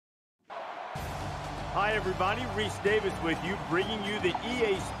Hi, everybody. Reese Davis with you, bringing you the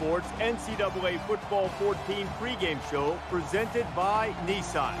EA Sports NCAA Football 14 pregame show presented by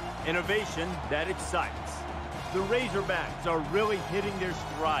Nissan. Innovation that excites. The Razorbacks are really hitting their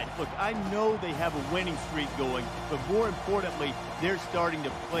stride. Look, I know they have a winning streak going, but more importantly, they're starting to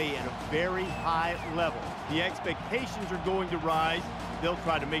play at a very high level. The expectations are going to rise. They'll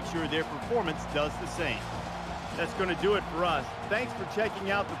try to make sure their performance does the same. That's going to do it for us. Thanks for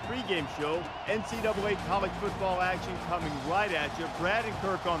checking out the pregame show. NCAA college football action coming right at you. Brad and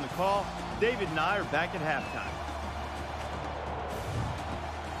Kirk on the call. David and I are back at halftime.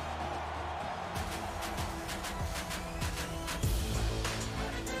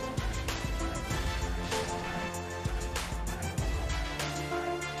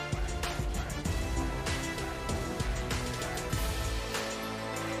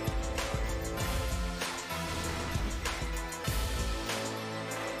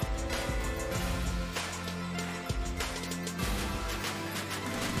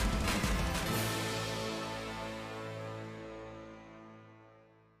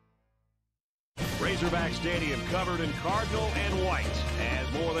 Razorback Stadium covered in cardinal and white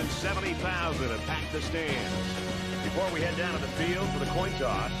as more than 70,000 have packed the stands. Before we head down to the field for the coin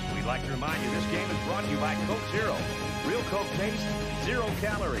toss, we'd like to remind you this game is brought to you by Coke Zero. Real Coke taste, 0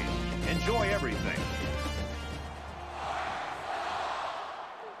 calories. Enjoy everything.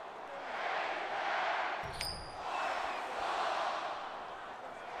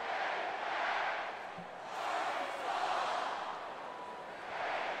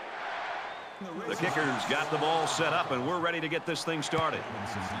 The kicker's got the ball set up, and we're ready to get this thing started.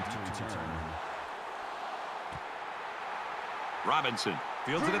 Robinson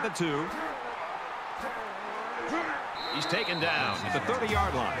fields it at the 2. He's taken down at the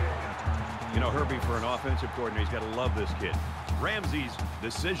 30-yard line. You know, Herbie, for an offensive coordinator, he's got to love this kid. Ramsey's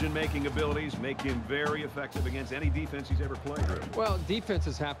decision-making abilities make him very effective against any defense he's ever played. Well,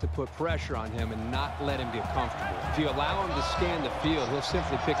 defenses have to put pressure on him and not let him get comfortable. If you allow him to scan the field, he'll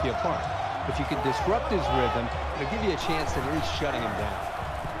simply pick you apart. If you can disrupt his rhythm, it'll give you a chance at least shutting him down.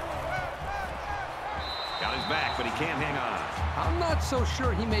 Got his back, but he can't hang on. I'm not so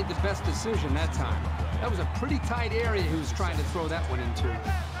sure he made the best decision that time. That was a pretty tight area he was trying to throw that one into.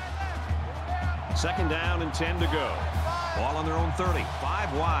 2nd down and 10 to go. Ball on their own 30,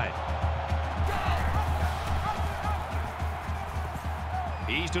 5 wide.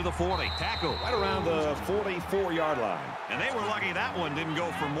 He's to the 40. Tackle right around the 44-yard line. And they were lucky that one didn't go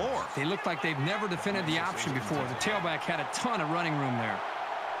for more. They look like they've never defended the option before. The tailback had a ton of running room there.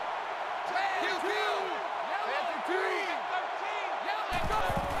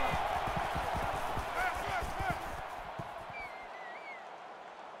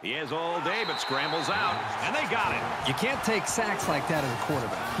 He has all day, but scrambles out, and they got it. You can't take sacks like that as a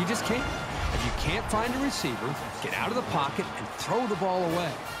quarterback. You just can't. If you can't find a receiver, get out of the pocket and throw the ball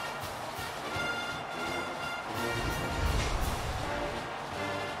away.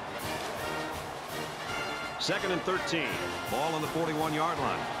 Second and 13. Ball on the 41-yard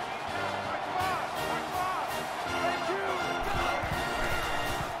line.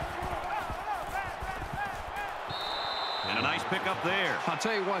 And a nice pickup there. I'll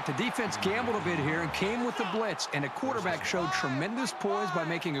tell you what, the defense gambled a bit here and came with the blitz, and the quarterback showed tremendous poise by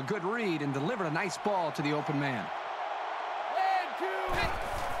making a good read and delivered a nice ball to the open man.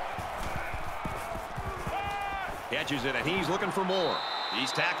 Catches it, and he's looking for more.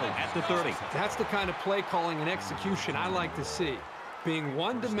 He's tackled at the 30. That's the kind of play calling and execution I like to see. Being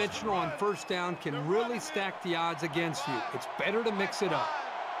one-dimensional on 1st down can really stack the odds against you. It's better to mix it up.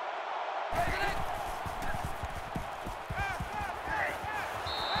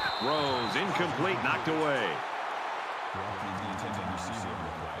 Rose, incomplete, knocked away.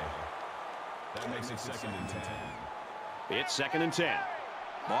 That makes it 2nd and 10. It's 2nd and 10.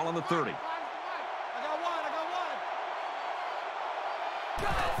 Ball on the 30.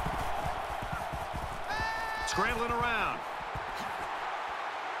 Scrambling around.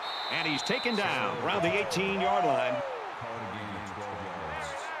 And he's taken down around the 18-yard line. Call it a gain of 12 yards.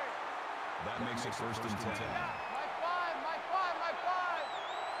 That makes it 1st and 10.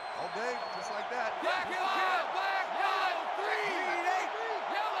 Okay, just like that. Black, yellow,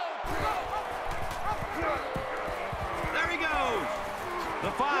 There he goes.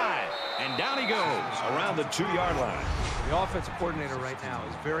 The 5. And down he goes around the 2-yard line. The offensive coordinator right now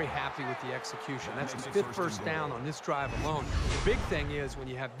is very happy with the execution. That's his 5th first down on this drive alone. The big thing is when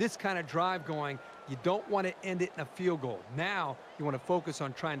you have this kind of drive going, you don't want to end it in a field goal. Now you want to focus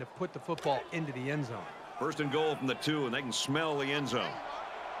on trying to put the football into the end zone. 1st and goal from the 2, and they can smell the end zone.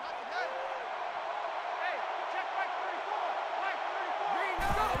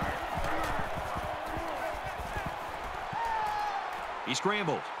 He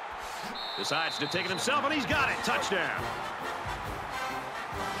scrambles. Decides to take it himself, and he's got it. Touchdown.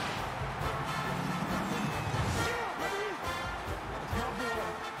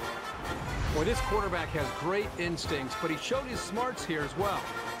 Well, this quarterback has great instincts, but he showed his smarts here as well,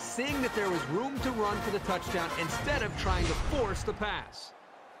 seeing that there was room to run for the touchdown instead of trying to force the pass.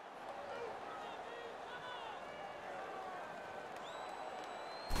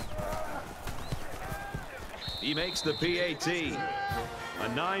 He makes the PAT. A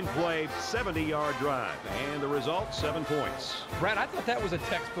 9-play, 70-yard drive. And the result, 7 points. Brad, I thought that was a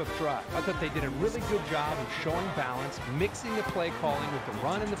textbook drive. I thought they did a really good job of showing balance, mixing the play calling with the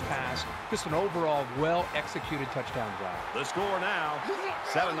run and the pass. Just an overall well-executed touchdown drive. The score now,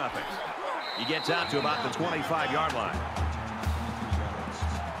 7-0. He gets out to about the 25-yard line.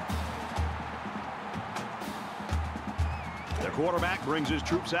 The quarterback brings his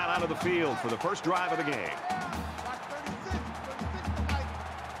troops out of the field for the first drive of the game.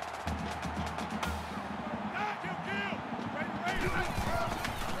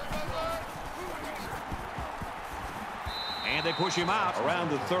 And they push him out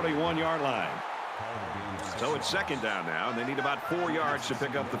around the 31-yard line. So it's second down now, and they need about 4 yards to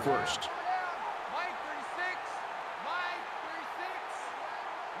pick up the first.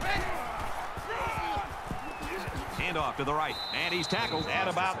 Hand off to the right, and he's tackled at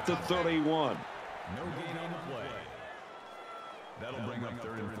about the 31. No gain on the play. That'll bring up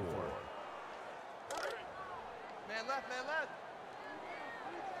 3rd and 4. Man left, man left.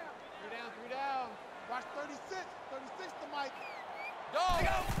 3 down. Watch 36. 36 to Mike. Go!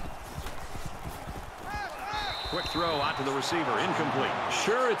 Quick throw out to the receiver, incomplete.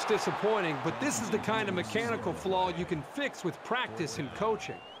 Sure, it's disappointing, but this is the kind of mechanical flaw you can fix with practice and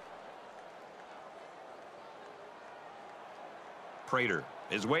coaching. Prater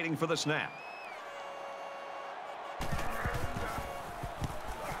is waiting for the snap.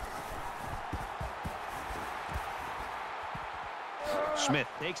 Smith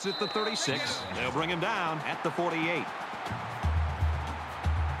takes it to 36. They'll bring him down at the 48.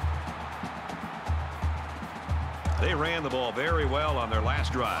 They ran the ball very well on their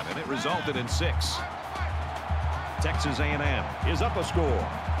last drive, and it resulted in 6. Texas A&M is up a score.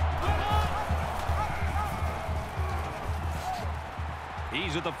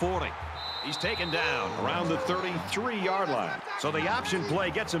 He's at the 40. He's taken down around the 33-yard line. So the option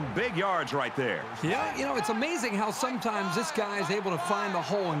play gets him big yards right there. Yeah, you know, it's amazing how sometimes this guy is able to find the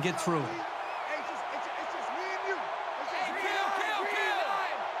hole and get through it. It's just me and you.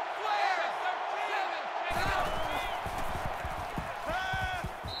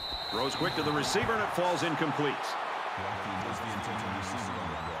 Throws quick to the receiver, and it falls incomplete.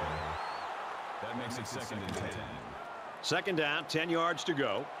 That makes it 2nd and 10. Second down, 10 yards to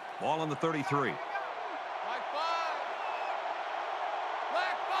go. Ball on the 33. Black 5.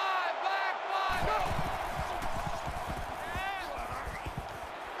 Black 5. Go!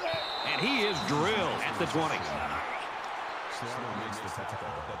 And he is drilled at the 20. Slaughter makes the tackle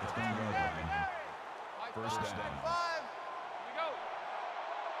at the 20-yard line. First down. 5.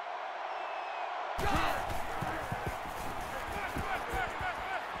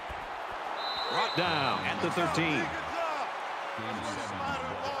 Brought down at the 13.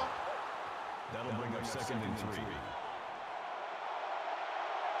 That'll bring up 2nd and 3.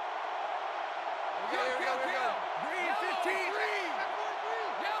 Green 15.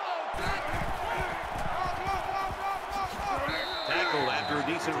 Tackled after a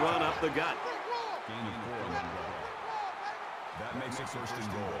decent run up the gut. Gain of 4 on the play. That makes it 1st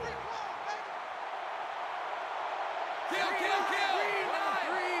and goal.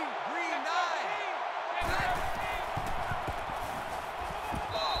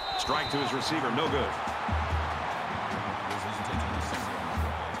 Strike to his receiver, no good.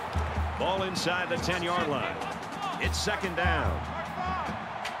 Ball inside the 10-yard line. It's second down.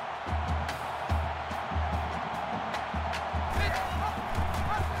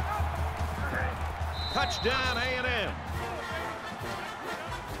 Touchdown A&M.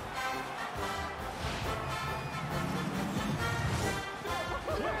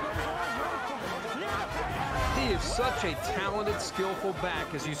 He is such a talented, skillful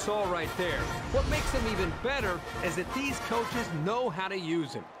back, as you saw right there. What makes him even better is that these coaches know how to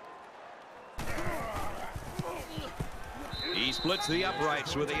use him. He splits the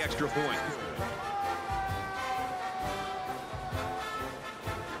uprights with the extra point.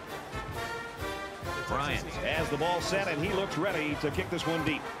 Bryant has the ball set, and he looks ready to kick this one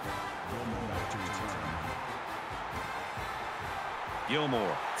deep.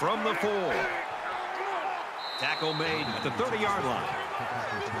 Gilmore from the 4. Tackle made at the 30-yard line.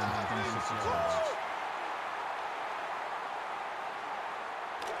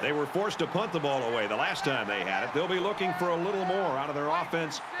 They were forced to punt the ball away the last time they had it. They'll be looking for a little more out of their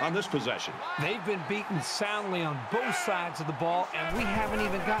offense on this possession. They've been beaten soundly on both sides of the ball, and we haven't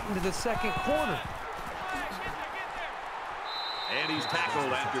even gotten to the second quarter. And he's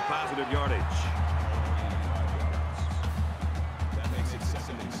tackled after positive yardage. That makes it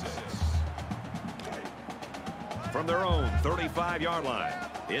 2nd and 6. From their own 35-yard line,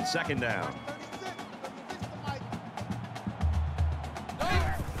 it's 2nd down.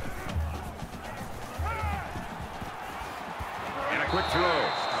 And a quick throw.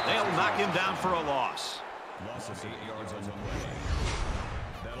 They'll knock him down for a loss. Loss of 8 yards on the play.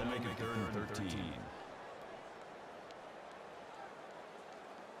 That'll make it 3rd and 13.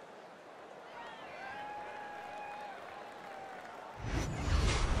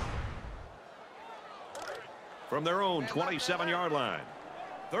 From their own 27-yard line,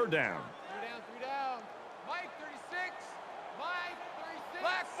 3rd down. 3 down. Mike, 36. Mike, 36.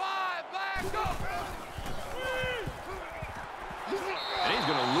 Black 5. Black, go. And he's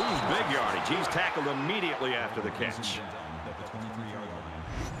going to lose big yardage. He's tackled immediately after the catch. At the 23-yard line.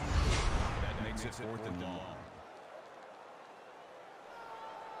 That makes it 4th and long.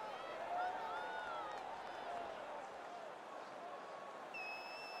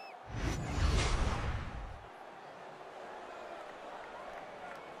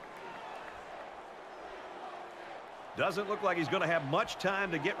 Doesn't look like he's going to have much time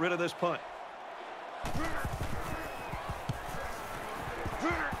to get rid of this punt.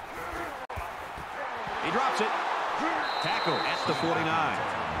 He drops it. Tackle at the 49.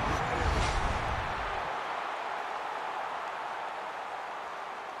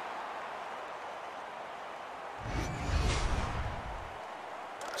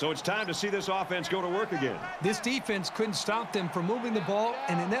 So it's time to see this offense go to work again. This defense couldn't stop them from moving the ball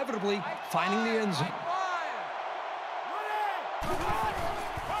and inevitably finding the end zone.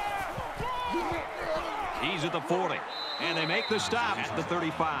 He's at the 40, and they make the stop at the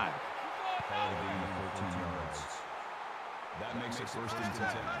 35. Ball gain of 14 yards. That makes it 1st and 10.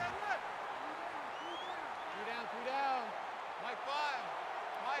 3 down. Mike 5.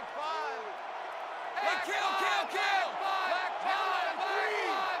 Mike 5. Hey, kill. Black 5.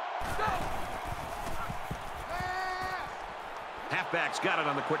 Go. Halfback's got it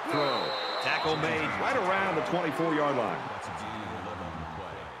on the quick throw. Tackle made right around the 24-yard line. That's a gain of 11 on the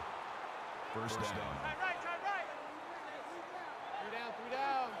play. 1st down. 3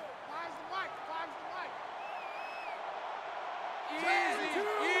 down. 5's the Mike. 5's the Mike.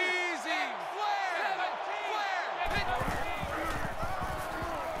 Easy.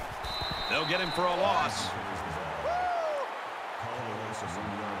 They'll get him for a loss. Call a loss of 1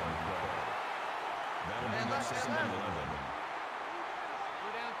 yard on the play. That'll bring up 2nd and 11.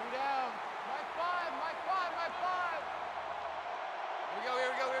 3 down. Mike 5. Here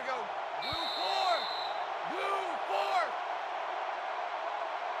we go. Blue 4.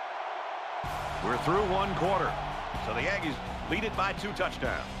 We're through 1 quarter. So the Aggies lead it by 2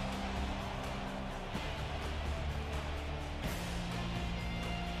 touchdowns.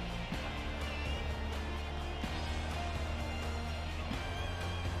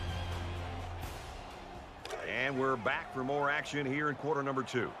 And we're back for more action here in quarter number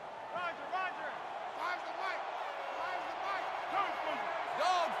 2. Roger. 5's the Mike.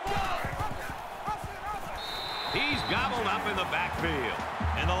 He's gobbled up in the backfield.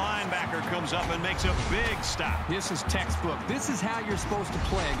 And the linebacker comes up and makes a big stop. This is textbook. This is how you're supposed to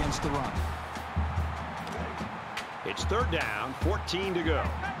play against the run. It's 3rd down, 14 to go.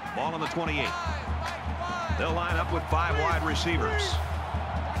 Ball on the 28. They'll line up with 5 wide receivers.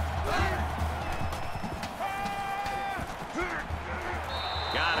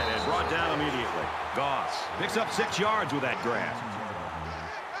 Got it and brought down immediately. Goss picks up 6 yards with that grab.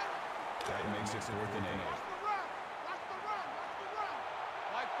 That makes it 4th and 8.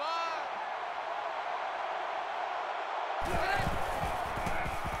 Mike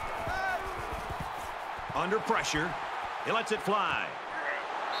 5. Under pressure. He lets it fly.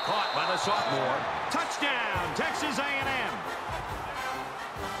 Caught by the sophomore. Touchdown, Texas A&M.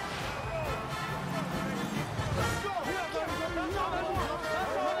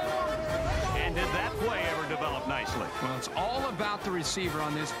 And did that play ever develop nicely? Well, it's all about the receiver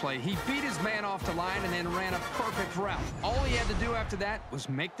on this play. He beat his man off the line and then ran a perfect route. All he had to do after that was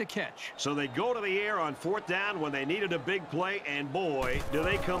make the catch. So they go to the air on 4th down when they needed a big play, and boy, do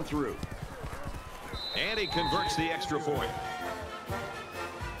they come through. And he converts the extra point.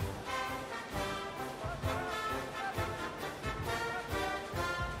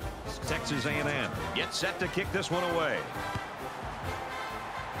 Texas A&M gets set to kick this one away.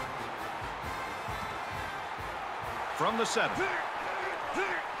 From the 7.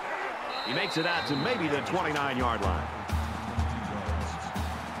 He makes it out to maybe the 29-yard line.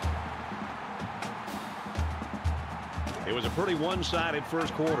 It was a pretty one-sided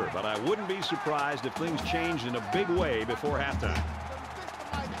first quarter, but I wouldn't be surprised if things changed in a big way before halftime.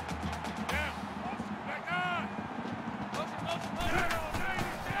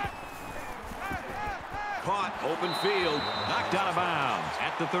 Caught, open field, knocked out of bounds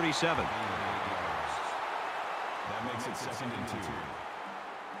at the 37. That makes it 2nd and 2.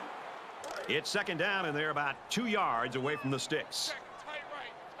 It's second down, and they're about 2 yards away from the sticks. Tight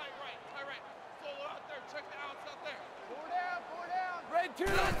right. Solo out there. Check the outs out there. 4 down. Red 2.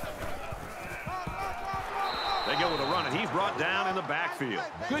 They go with a run, and he's brought down in the backfield.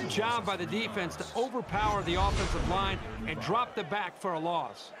 Good job by the defense to overpower the offensive line and drop the back for a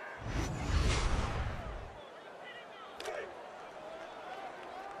loss.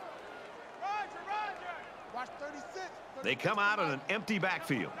 Watch 36. They come out in an empty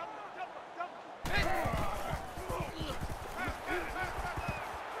backfield.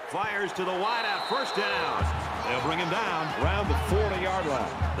 Fires to the wideout, first down. They'll bring him down around the 40-yard line.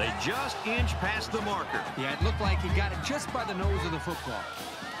 They just inch past the marker. Yeah, it looked like he got it just by the nose of the football.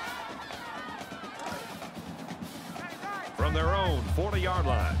 From their own 40-yard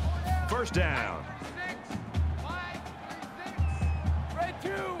line, first down. 5, 3, 6. Red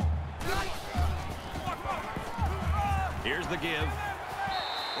 2. Here's the give.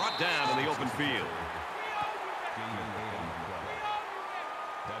 Brought down in the open field. Gain of 8 on the play.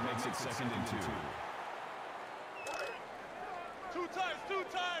 That makes it 2nd and 2. Two times.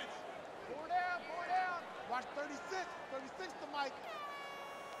 4 down. Watch 36. 36 to Mike.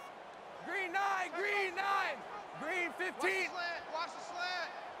 Green 9. Green 15. Watch the slant.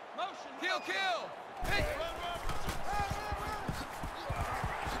 Motion. Kill. Hit.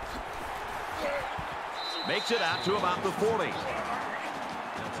 Makes it out to about the 40.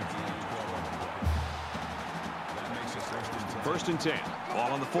 That's a gain of 12 on the play. That makes it 1st and 10. 1st and 10.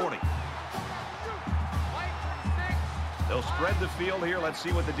 Ball on the 40. Mike 36. They'll spread the field here. Let's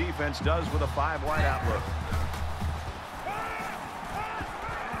see what the defense does with a 5-wide outlook.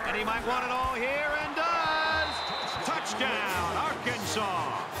 And he might want it all here, and does. Touchdown,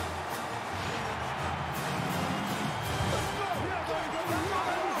 Arkansas.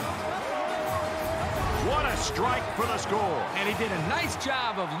 What a strike for the score. And he did a nice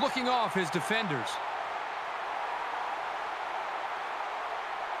job of looking off his defenders.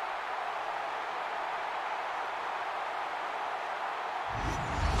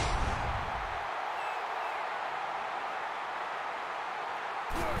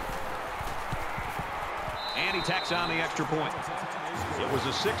 And he tacks on the extra point. It was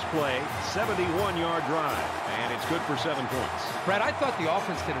a 6-play, 71-yard drive, and it's good for 7 points. Brad, I thought the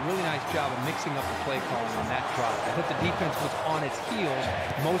offense did a really nice job of mixing up the play calling on that drive. I thought the defense was on its heels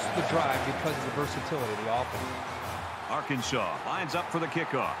most of the drive because of the versatility of the offense. Arkansas lines up for the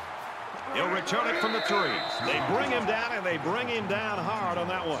kickoff. He'll return it from the 3. They bring him down, and they bring him down hard on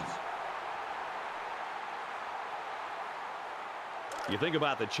that one. You think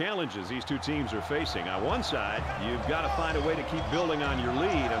about the challenges these two teams are facing. On one side, you've got to find a way to keep building on your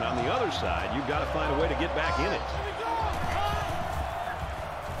lead, and on the other side, you've got to find a way to get back in it.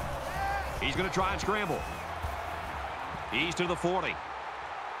 He's going to try and scramble. He's to the 40.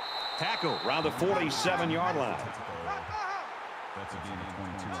 Tackle around the 47-yard line. That's a gain of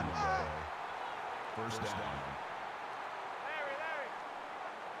 22 on the play. 1st down.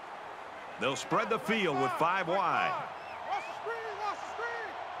 They'll spread the field with 5 wide. Watch the screen.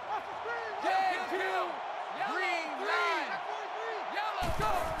 Green 9. Yellow,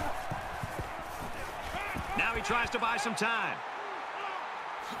 go. Now he tries to buy some time.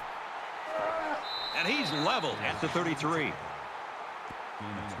 And he's leveled at the 33. Gain of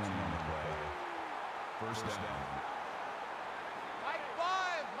 20 on the play. 1st down. Mike 5.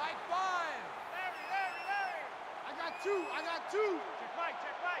 I got two. Check Mike.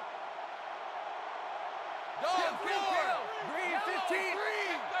 Dog, kill. Green 15.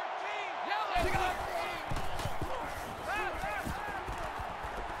 Green 13. Yellow.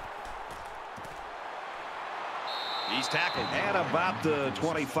 He's tackled at about the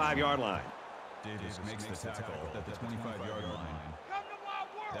 25-yard line. Davis makes the tackle at the 25-yard line.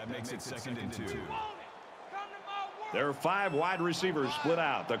 That makes it 2nd and 2. There are 5 wide receivers split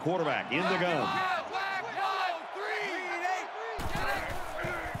out. The quarterback in the gun.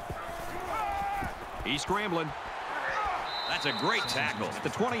 He's scrambling. That's a great tackle at the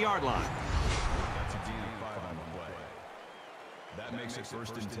 20-yard line. That's a gain of 5 on the play. That makes it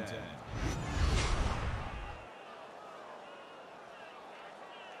 1st and 10.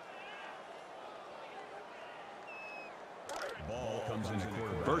 Ball comes in the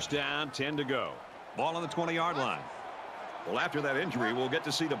quarterback. First down, 10 to go. Ball on the 20-yard line. Well, after that injury, we'll get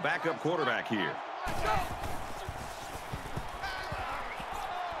to see the backup quarterback here.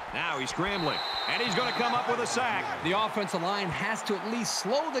 Now he's scrambling, and he's going to come up with a sack. The offensive line has to at least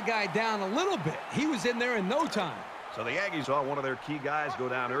slow the guy down a little bit. He was in there in no time. So the Aggies saw one of their key guys go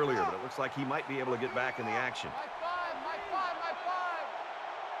down earlier, but it looks like he might be able to get back in the action.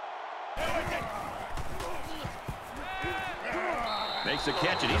 Makes the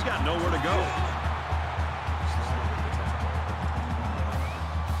catch, and he's got nowhere to go.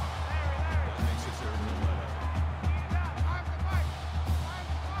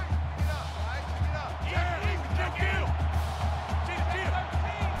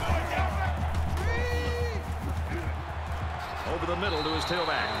 Over the middle to his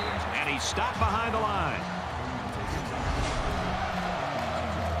tailback, and he's stopped behind the line.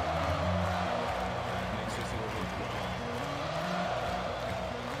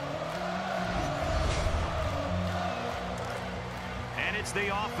 And it's the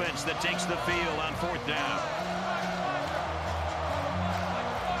offense that takes the field on fourth down.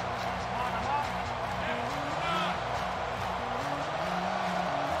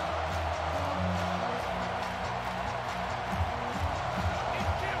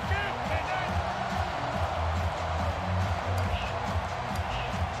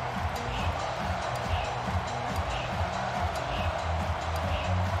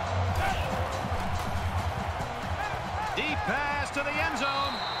 Deep pass to the end zone.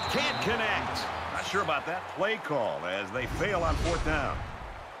 Can't connect. Not sure about that play call as they fail on fourth down.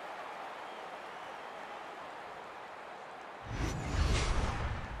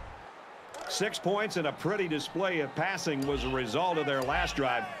 Six points and a pretty display of passing was a result of their last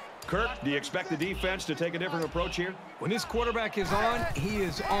drive. Kirk, do you expect the defense to take a different approach here? When this quarterback is on, he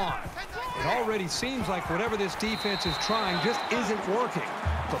is on. It already seems like whatever this defense is trying just isn't working.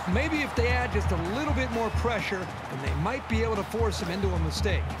 But maybe if they add just a little bit more pressure, then they might be able to force him into a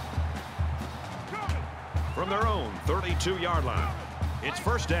mistake. From their own 32-yard line, it's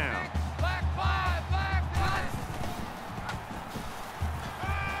first down. Black five,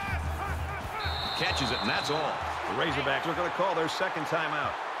 Catches it, and that's all. The Razorbacks are going to call their second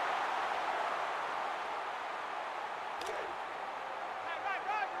timeout.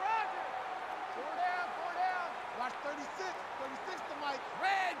 Four down. Watch 36. 36 to Mike.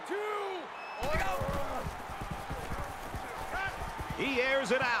 Red 2. He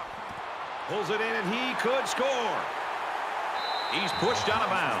airs it out. Pulls it in, and he could score. He's pushed out of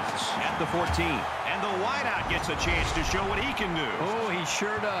bounds at the 14. And the wideout gets a chance to show what he can do. Oh, he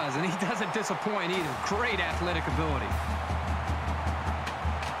sure does, and he doesn't disappoint either. Great athletic ability.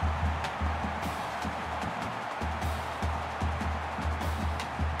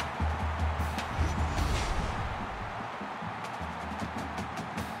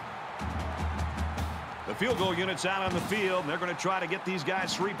 The field goal unit's out on the field, and they're going to try to get these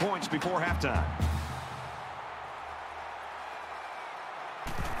guys 3 points before halftime.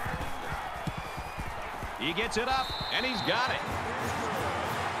 He gets it up, and he's got it.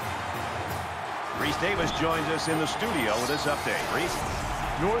 Reese Davis joins us in the studio with this update. Reese?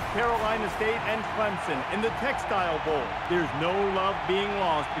 North Carolina State and Clemson in the Textile Bowl. There's no love being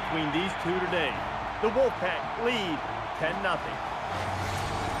lost between these two today. The Wolfpack lead 10-0.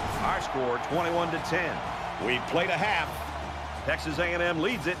 Our score 21-10. We've played a half. Texas A&M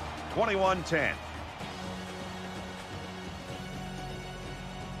leads it 21-10.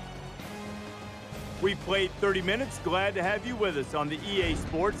 We played 30 minutes. Glad to have you with us on the EA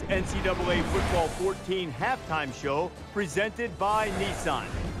Sports NCAA Football 14 halftime show presented by Nissan.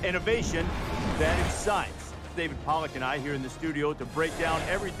 Innovation that excites. David Pollack and I here in the studio to break down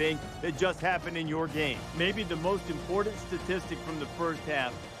everything that just happened in your game. Maybe the most important statistic from the first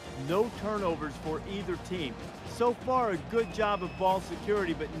half, no turnovers for either team. So far, a good job of ball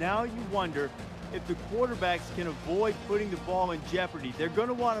security, but now you wonder if the quarterbacks can avoid putting the ball in jeopardy. They're going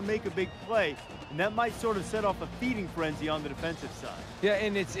to want to make a big play, and that might sort of set off a feeding frenzy on the defensive side. Yeah,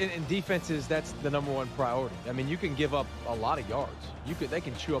 and it's in defenses, that's the #1 priority. I mean, you can give up a lot of yards. They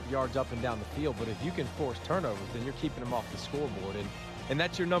can chew up yards up and down the field, but if you can force turnovers, then you're keeping them off the scoreboard, and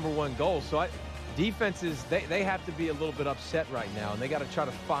that's your #1 goal. So defenses, they have to be a little bit upset right now, and they got to try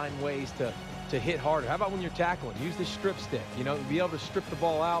to find ways to hit harder. How about when you're tackling? Use the strip stick. You know, be able to strip the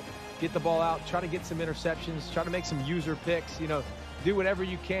ball out, get the ball out, try to get some interceptions, try to make some user picks. You know, do whatever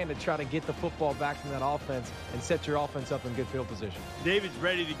you can to try to get the football back from that offense and set your offense up in good field position. David's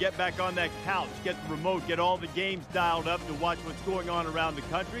ready to get back on that couch, get the remote, get all the games dialed up to watch what's going on around the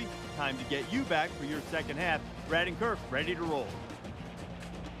country. Time to get you back for your second half. Brad and Kirk ready to roll.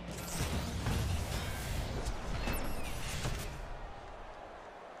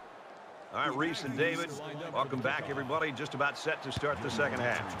 All right, Reese and David, welcome back, everybody. Just about set to start the second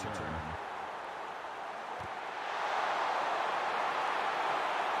half.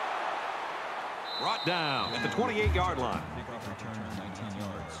 Brought down at the 28-yard line. Kickoff return of 19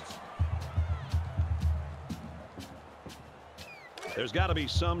 yards. There's got to be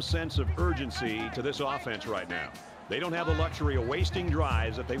some sense of urgency to this offense right now. They don't have the luxury of wasting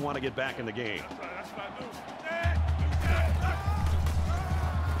drives if they want to get back in the game.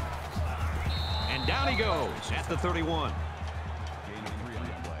 And down he goes at the 31. Gain of 3 on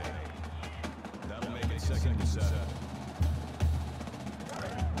the play. That'll make it 2nd and 7.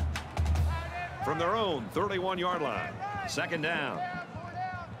 From their own 31-yard line. Second down.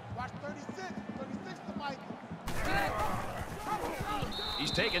 Watch 36 to Mike.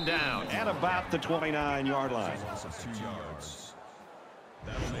 He's taken down at about the 29-yard line. Loss of 2 yards.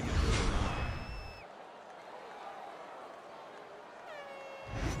 That'll make it 3rd and 9.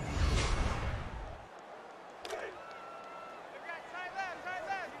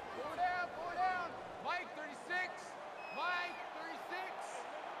 Pull down. Mike 36. Mike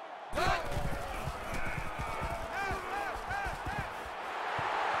 36.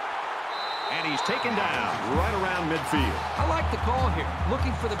 And he's taken down right around midfield. I like the call here.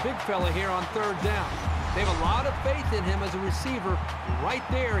 Looking for the big fella here on 3rd down. They have a lot of faith in him as a receiver. Right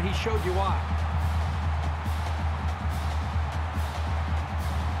there, he showed you why.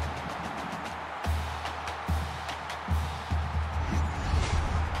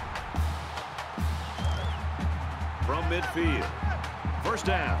 From midfield. First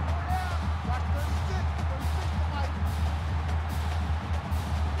down. Watch 36 to Mike.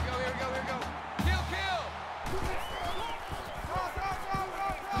 Here we go. Kill. Go.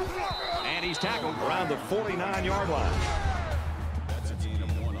 And he's tackled around the 49-yard line. That's a gain of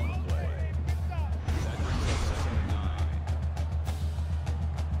 1 on the play. That brings us 2nd and 9.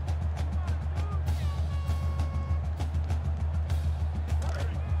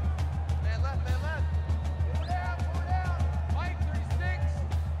 Man left. Pull down. Mike 36.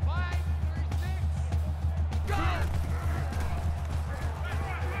 Go!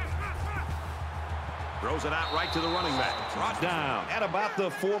 Throws it out right to the running back. Brought down at about the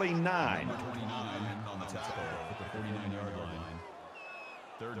 49. Number 29 on the tackle at the 49-yard line.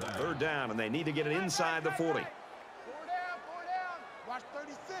 3rd down. Third down, and they need to get it inside the 40. Pull down. Watch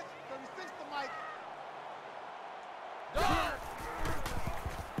 36 to Mike.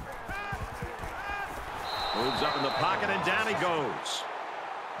 Moves up in the pocket, and down he goes.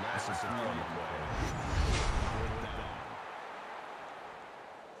 Loss of 3 on the play. 4th down.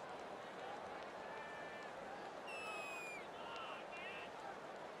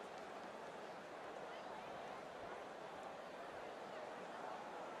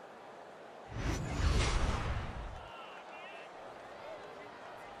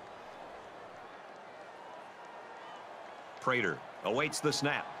 Prater awaits the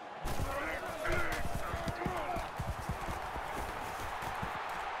snap.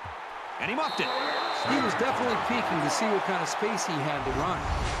 And he muffed it. He was definitely peeking to see what kind of space he had to run.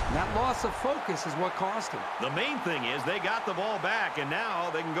 And that loss of focus is what cost him. The main thing is they got the ball back, and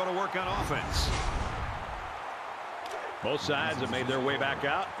now they can go to work on offense. Both sides have made their way back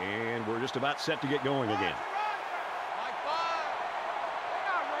out, and we're just about set to get going again. Mike 5. They're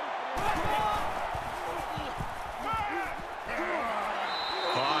not ready for this.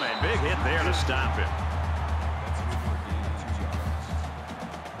 Caught a big hit there to stop him. That's good for a gain of 2 yards.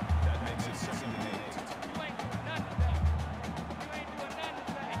 That makes it 2nd and 8. You ain't doing nothing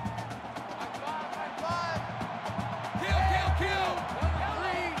today. Mike 5. Kill.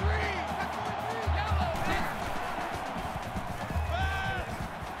 Three.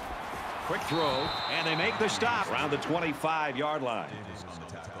 Quick throw, and they make the stop around the 25-yard line. Davis on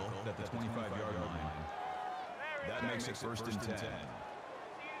the tackle at the 25-yard line. That makes it 1st and 10.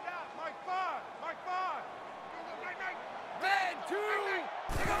 Mike 5. Man, 2.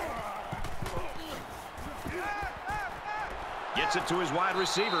 Gets it to his wide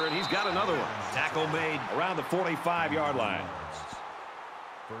receiver, and he's got another one. Tackle made around the 45-yard line.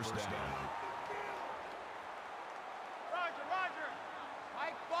 1st down. Roger.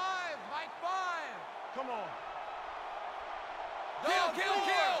 Mike 5. Come on. Kill.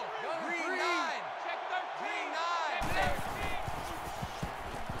 Green 9. Check 13.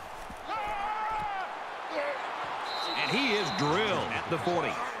 And he is drilled at the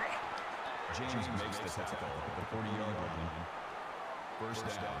 40. James makes the tackle at the 40-yard line. 1st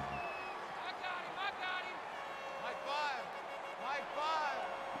down. I got him. Mike 5.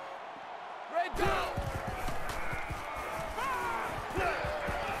 Red down.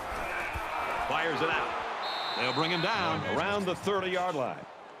 Fires it out. They'll bring him down around the 30-yard line.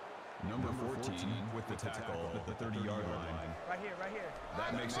 Number 14 with the tackle at the 30-yard line. Right here, right here.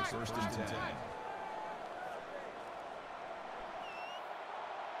 That makes it first and 10.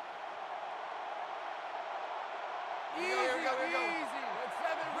 Easy, easy.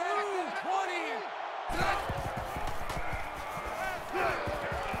 20.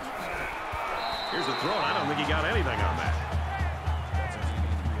 Here's the throw. I don't think he got anything on that. That's a 3 on the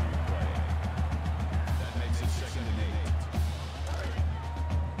play. That makes it second and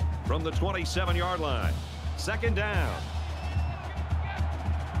 8. From the 27-yard line. Second down.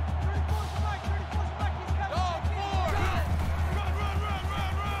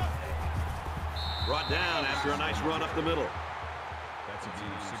 Brought down after a nice run up the middle. That's a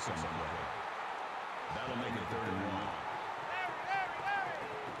gain of 6 on the play. That'll make it third and 1.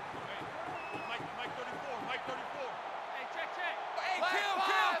 Mike 34, Mike 34. Hey, check. Hey,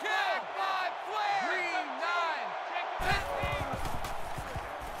 Flag kill. Flag, flare. Green 9.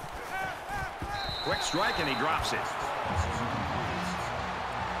 Quick strike, and he drops it.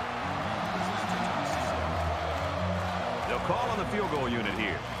 They'll call on the field goal unit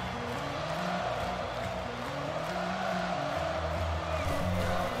here.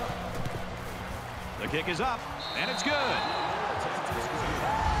 The kick is up, and it's good.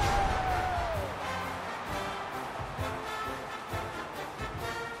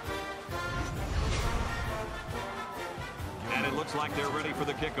 And it looks like they're ready for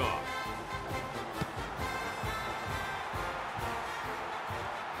the kickoff.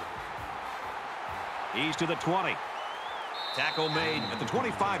 He's to the 20. Tackle made at the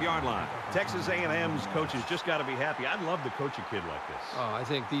 25-yard line. Texas A&M's coaches just got to be happy. I'd love to coach a kid like this. Oh, I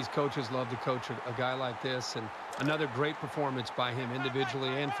think these coaches love to coach a guy like this, and another great performance by him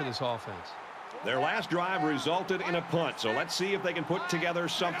individually and for this offense. Their last drive resulted in a punt, so let's see if they can put together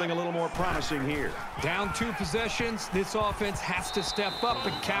something a little more promising here. Down 2 possessions, this offense has to step up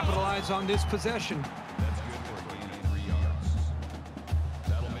and capitalize on this possession. That's good for a gain of 3 yards.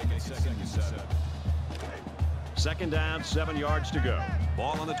 That'll make it second and 7. Second down, 7 yards to go.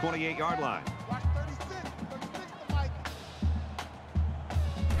 Ball on the 28-yard line. Watch 36 to Mike.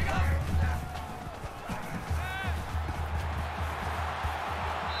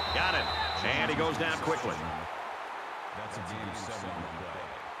 Got it. And he goes down quickly. That's a gain of 7 on the play.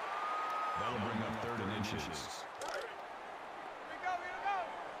 That'll bring up third and inches. Here we go.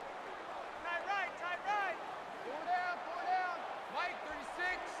 Tight right. Four down. Mike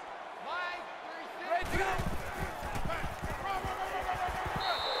 36. Mike 36.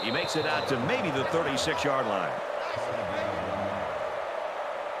 He makes it out to maybe the 36-yard line.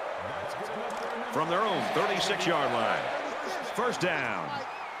 From their own 36-yard line. First down.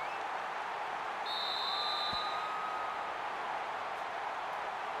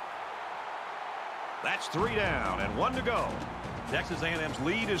 That's 3 down and 1 to go. Texas A&M's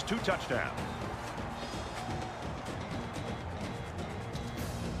lead is 2 touchdowns.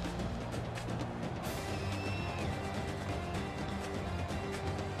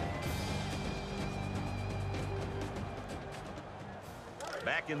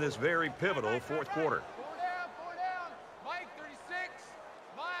 Back in this very pivotal fourth quarter. Four down. Mike 36.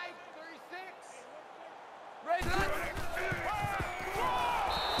 Mike 36.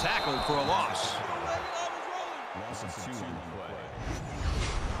 Tackled for a loss. Loss of 2 on the play.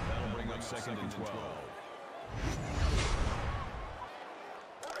 That'll bring up second and 12.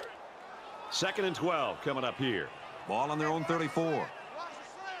 Second and 12 coming up here. Ball on their own 34.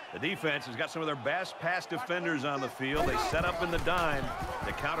 The defense has got some of their best pass defenders on the field. They set up in the dime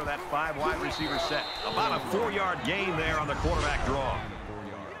to counter that 5 wide receiver set. About a 4-yard gain there on the quarterback draw. 4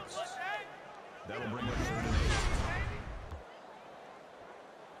 yards. That'll bring up third and 8.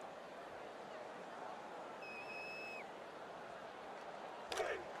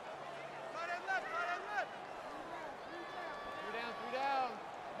 Three down.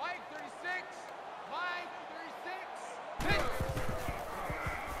 Mike 36. Mike 36.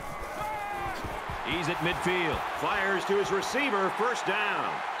 He's at midfield. Fires to his receiver. First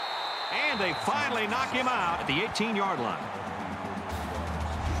down. And they finally knock him out at the 18-yard line.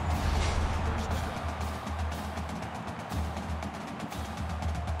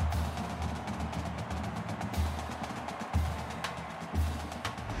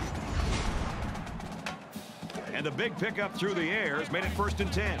 And the big pickup through the air has made it first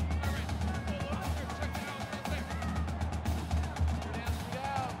and 10.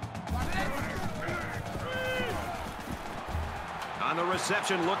 On the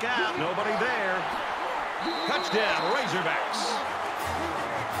reception, look out. Nobody there. Touchdown, Razorbacks.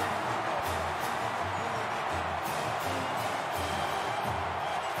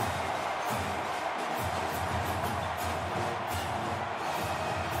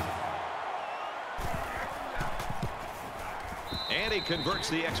 And he converts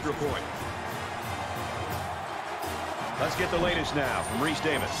the extra point. Let's get the latest now from Reese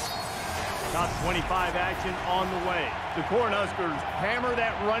Davis. Top 25 action on the way. The Cornhuskers hammer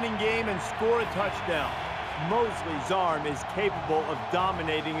that running game and score a touchdown. Mosley's arm is capable of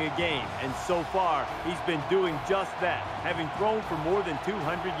dominating a game, and so far, he's been doing just that, having thrown for more than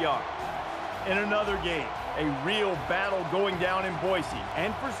 200 yards. In another game, a real battle going down in Boise,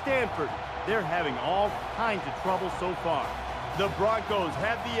 and for Stanford, they're having all kinds of trouble so far. The Broncos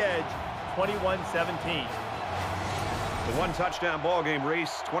have the edge, 21-17. The one-touchdown ball game,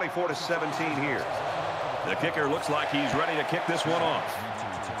 Reese, 24-17 here. The kicker looks like he's ready to kick this one off.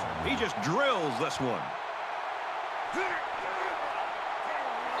 He just drills this one.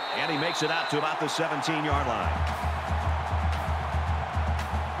 And he makes it out to about the 17-yard line.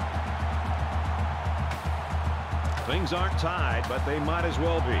 Things aren't tied, but they might as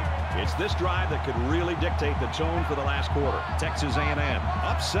well be. It's this drive that could really dictate the tone for the last quarter. Texas A&M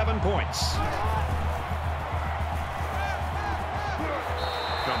up 7 points.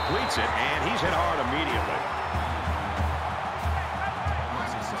 Completes it, and he's hit hard immediately.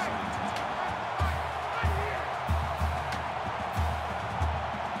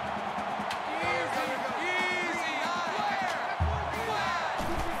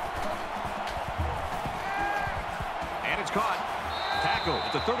 And it's caught. Tackle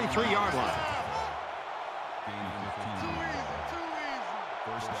at the 33-yard line.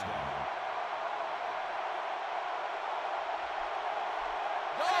 First down.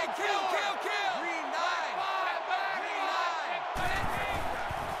 Kill. Green 9. Green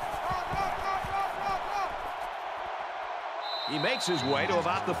 9. He makes his way to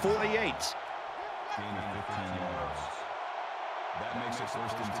about the 48. Gain of 15 yards. That makes it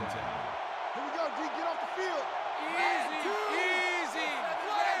first and 10. Here we go, D. Get off the field. Easy.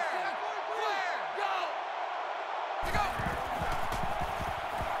 Clear. Go.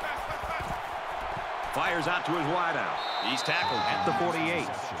 Fires out to his wideout. He's tackled at the 48. Gain of 4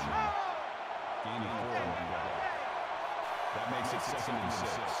 on that. That makes it second and 6.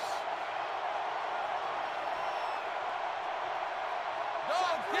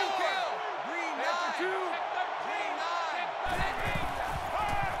 Kill. Green 9. Green 9.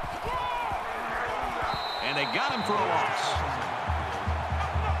 And they got him for a loss.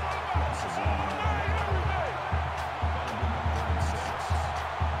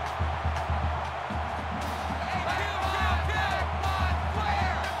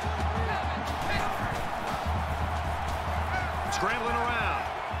 Scrambling around.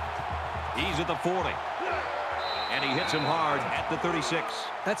 He's at the 40. And he hits him hard at the 36.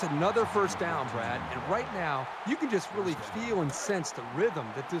 That's another first down, Brad. And right now, you can just really feel and sense the rhythm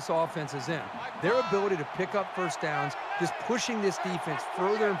that this offense is in. Their ability to pick up first downs, just pushing this defense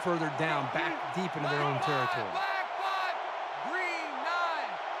further and further down, back deep into their own territory. Green 9.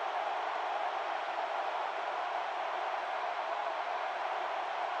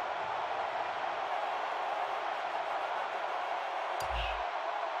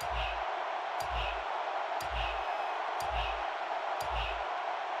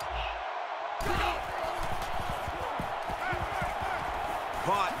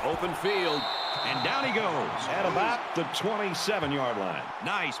 Caught, open field, and down he goes at about the 27-yard line.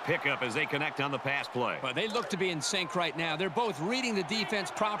 Nice pickup as they connect on the pass play. But they look to be in sync right now. They're both reading the defense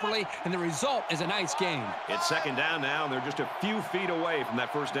properly, and the result is a nice game. It's second down now, and they're just a few feet away from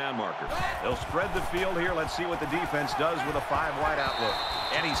that first down marker. They'll spread the field here. Let's see what the defense does with a 5-wide outlook.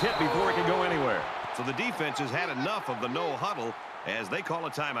 And he's hit before he can go anywhere. So the defense has had enough of the no huddle as they call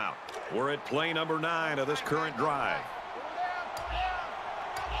a timeout. We're at play number 9 of this current drive.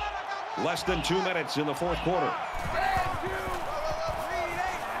 Less than 2 minutes in the fourth quarter.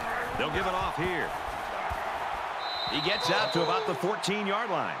 They'll give it off here. He gets out to about the 14-yard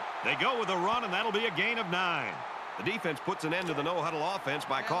line. They go with a run, and that'll be a gain of 9. The defense puts an end to the no-huddle offense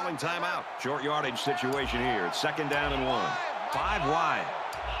by calling timeout. Short yardage situation here. It's second down and 1. 5 wide.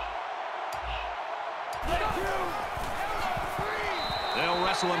 They'll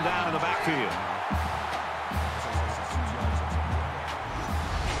wrestle him down in the backfield.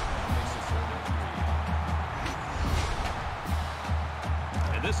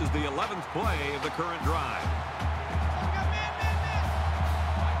 This is the 11th play of the current drive.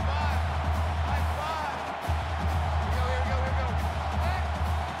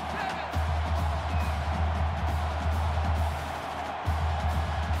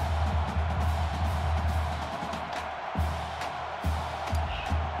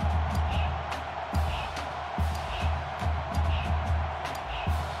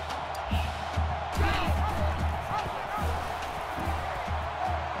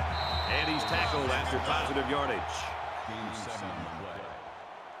 After positive yardage. Game 7 on the play.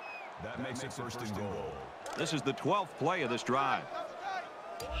 That makes it first and goal. This is the 12th play of this drive.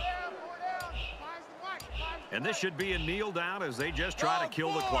 And this should be a kneel down as they just try to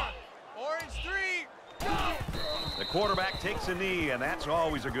kill the clock. Orange 3. The quarterback takes a knee, and that's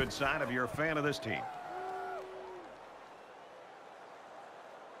always a good sign if you're a fan of this team.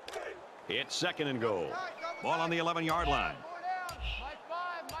 It's second and goal. Ball on the 11-yard line. My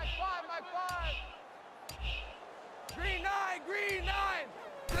five. Green 9.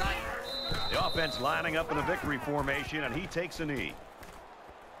 The offense lining up in a victory formation, and he takes a knee.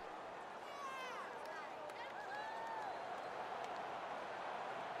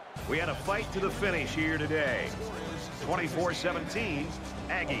 We had a fight to the finish here today. 24-17,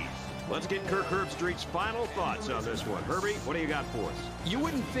 Aggies. Let's get Kirk Herbstreit's final thoughts on this one. Herbie, what do you got for us? You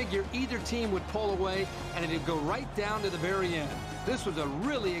wouldn't figure either team would pull away, and it'd go right down to the very end. This was a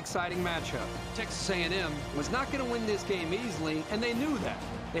really exciting matchup. Texas A&M was not going to win this game easily, and they knew that.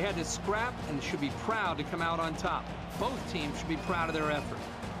 They had to scrap and should be proud to come out on top. Both teams should be proud of their effort.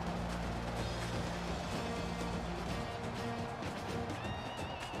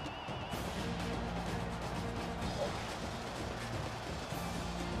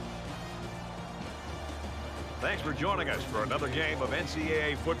 Thanks for joining us for another game of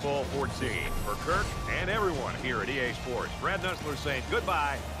NCAA Football 14. For Kirk and everyone here at EA Sports, Brad Nussler saying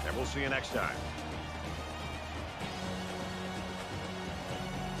goodbye, and we'll see you next time.